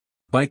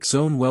Bike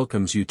Zone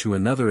welcomes you to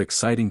another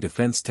exciting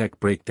defense tech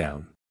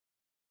breakdown.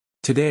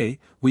 Today,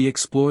 we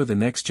explore the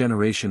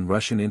next-generation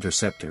Russian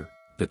Interceptor,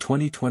 the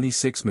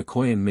 2026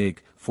 Mikoyan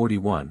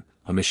Mig-41,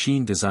 a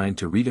machine designed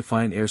to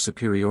redefine air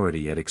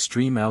superiority at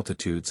extreme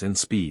altitudes and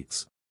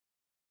speeds.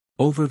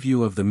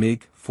 Overview of the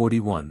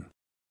Mig-41.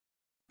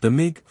 The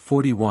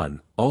Mig-41,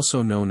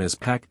 also known as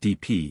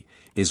PAC-DP,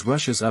 is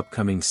Russia's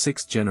upcoming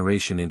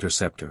sixth-generation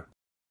interceptor.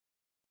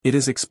 It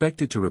is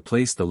expected to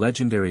replace the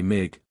legendary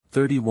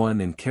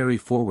MiG-31 and carry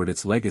forward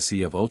its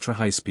legacy of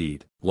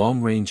ultra-high-speed,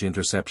 long-range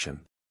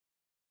interception.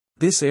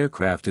 This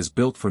aircraft is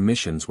built for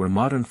missions where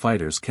modern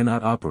fighters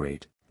cannot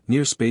operate,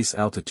 near space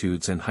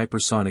altitudes and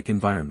hypersonic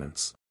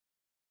environments.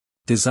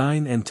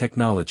 Design and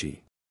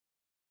technology.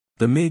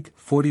 The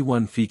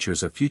MiG-41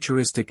 features a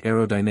futuristic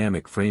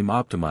aerodynamic frame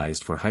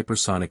optimized for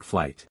hypersonic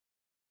flight.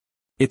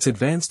 Its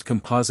advanced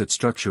composite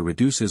structure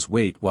reduces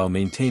weight while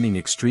maintaining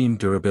extreme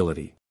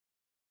durability.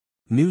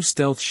 New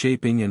stealth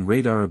shaping and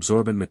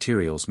radar-absorbent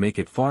materials make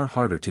it far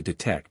harder to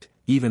detect,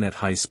 even at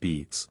high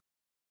speeds.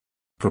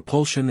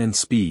 Propulsion and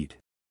speed.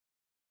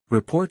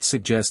 Reports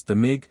suggest the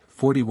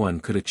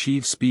MiG-41 could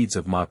achieve speeds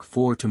of Mach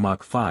 4 to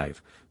Mach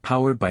 5,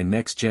 powered by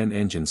next-gen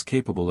engines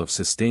capable of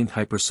sustained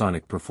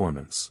hypersonic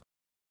performance.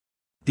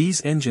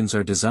 These engines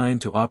are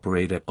designed to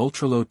operate at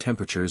ultra-low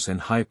temperatures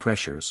and high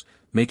pressures,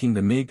 making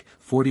the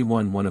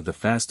MiG-41 one of the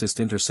fastest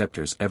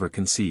interceptors ever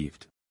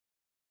conceived.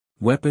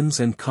 Weapons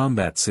and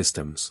combat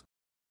systems.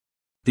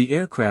 The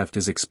aircraft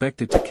is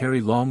expected to carry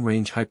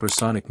long-range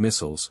hypersonic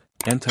missiles,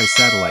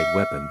 anti-satellite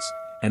weapons,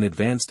 and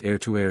advanced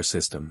air-to-air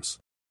systems.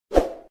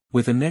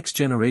 With a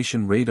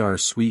next-generation radar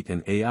suite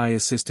and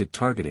AI-assisted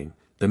targeting,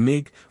 the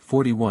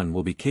MiG-41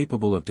 will be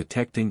capable of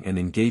detecting and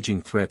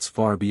engaging threats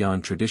far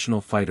beyond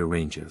traditional fighter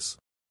ranges.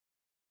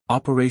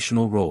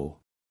 Operational role.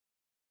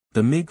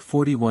 The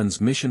MiG-41's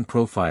mission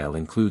profile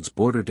includes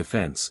border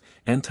defense,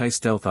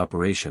 anti-stealth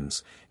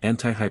operations,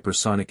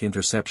 anti-hypersonic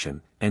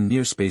interception, and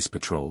near-space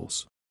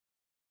patrols.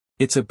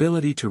 Its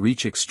ability to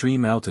reach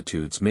extreme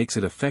altitudes makes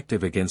it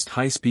effective against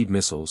high-speed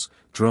missiles,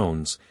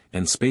 drones,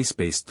 and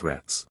space-based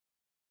threats.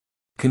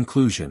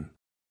 Conclusion.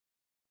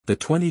 The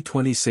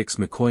 2026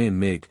 Mikoyan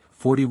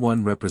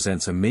Mig-41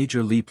 represents a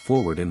major leap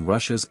forward in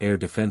Russia's air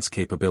defense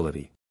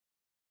capability.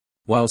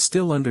 While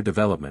still under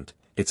development,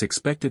 its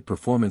expected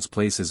performance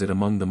places it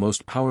among the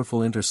most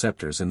powerful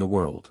interceptors in the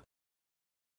world.